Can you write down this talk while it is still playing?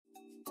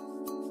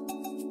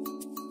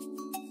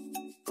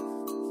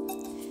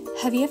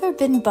Have you ever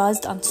been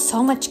buzzed on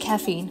so much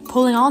caffeine,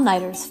 pulling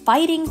all-nighters,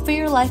 fighting for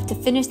your life to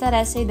finish that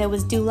essay that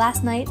was due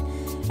last night,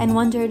 and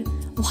wondered,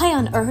 why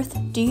on earth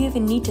do you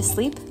even need to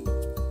sleep?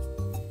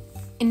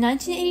 In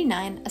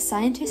 1989, a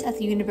scientist at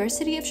the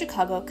University of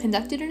Chicago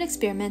conducted an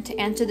experiment to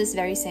answer this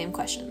very same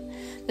question.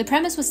 The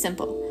premise was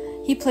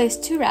simple. He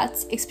placed two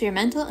rats,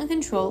 experimental and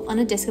control, on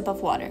a disc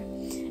above water,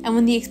 and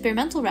when the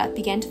experimental rat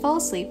began to fall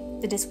asleep,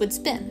 the disc would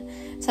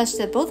spin, such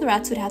that both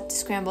rats would have to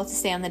scramble to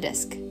stay on the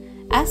disc.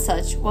 As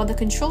such, while the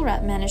control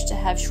rat managed to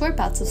have short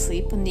bouts of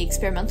sleep when the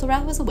experimental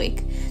rat was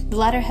awake, the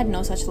latter had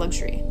no such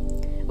luxury.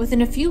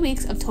 Within a few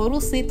weeks of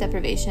total sleep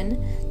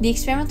deprivation, the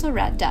experimental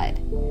rat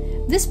died.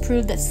 This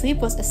proved that sleep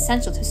was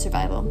essential to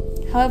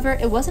survival. However,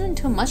 it wasn't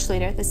until much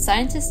later that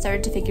scientists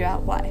started to figure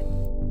out why.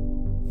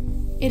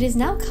 It is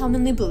now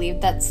commonly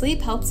believed that sleep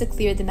helps to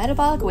clear the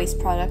metabolic waste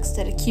products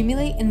that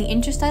accumulate in the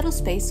interstitial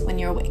space when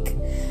you're awake.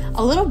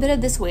 A little bit of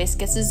this waste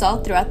gets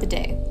dissolved throughout the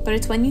day, but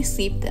it's when you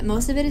sleep that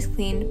most of it is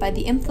cleaned by the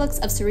influx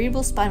of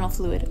cerebral spinal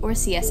fluid, or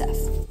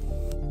CSF.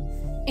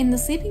 In the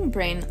sleeping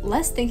brain,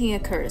 less thinking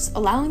occurs,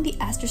 allowing the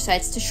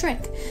astrocytes to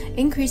shrink,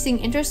 increasing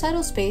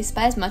interstitial space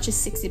by as much as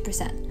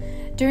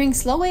 60%. During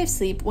slow-wave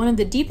sleep, one of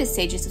the deepest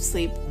stages of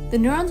sleep, the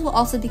neurons will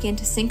also begin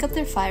to sync up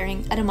their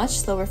firing at a much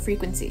slower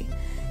frequency.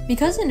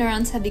 Because the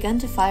neurons have begun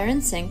to fire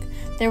in sync,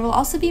 there will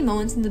also be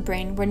moments in the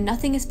brain where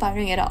nothing is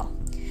firing at all.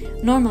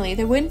 Normally,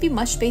 there wouldn't be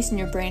much space in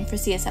your brain for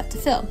CSF to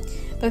fill,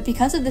 but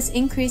because of this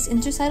increased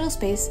interstitial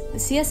space, the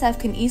CSF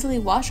can easily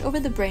wash over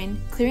the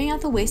brain, clearing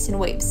out the waste in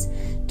waves,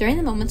 during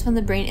the moments when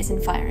the brain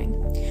isn't firing.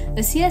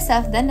 The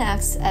CSF then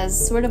acts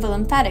as sort of a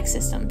lymphatic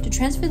system to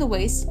transfer the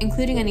waste,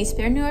 including any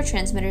spare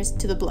neurotransmitters,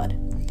 to the blood.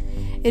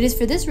 It is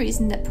for this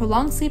reason that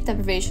prolonged sleep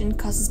deprivation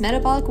causes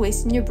metabolic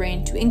waste in your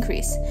brain to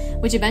increase,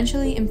 which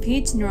eventually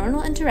impedes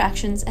neuronal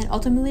interactions and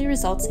ultimately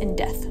results in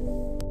death.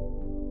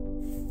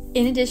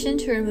 In addition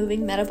to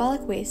removing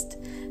metabolic waste,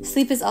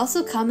 sleep is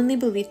also commonly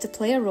believed to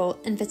play a role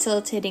in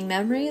facilitating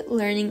memory,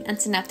 learning,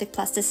 and synaptic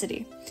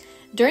plasticity.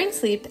 During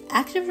sleep,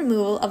 active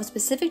removal of a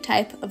specific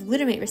type of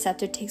glutamate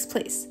receptor takes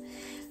place,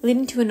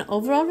 leading to an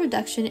overall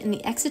reduction in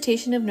the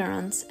excitation of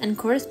neurons and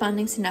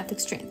corresponding synaptic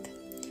strength.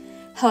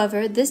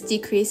 However, this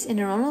decrease in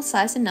neuronal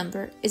size and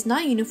number is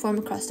not uniform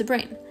across the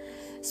brain.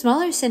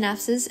 Smaller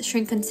synapses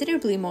shrink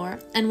considerably more,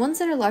 and ones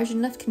that are large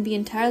enough can be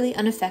entirely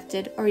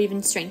unaffected or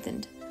even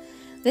strengthened.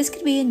 This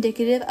could be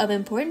indicative of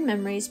important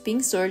memories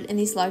being stored in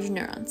these larger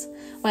neurons,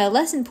 while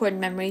less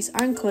important memories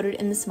are encoded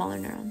in the smaller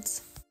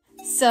neurons.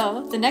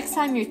 So, the next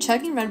time you're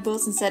chugging Red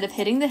Bulls instead of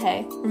hitting the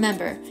hay,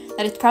 remember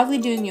that it's probably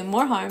doing you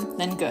more harm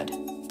than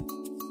good.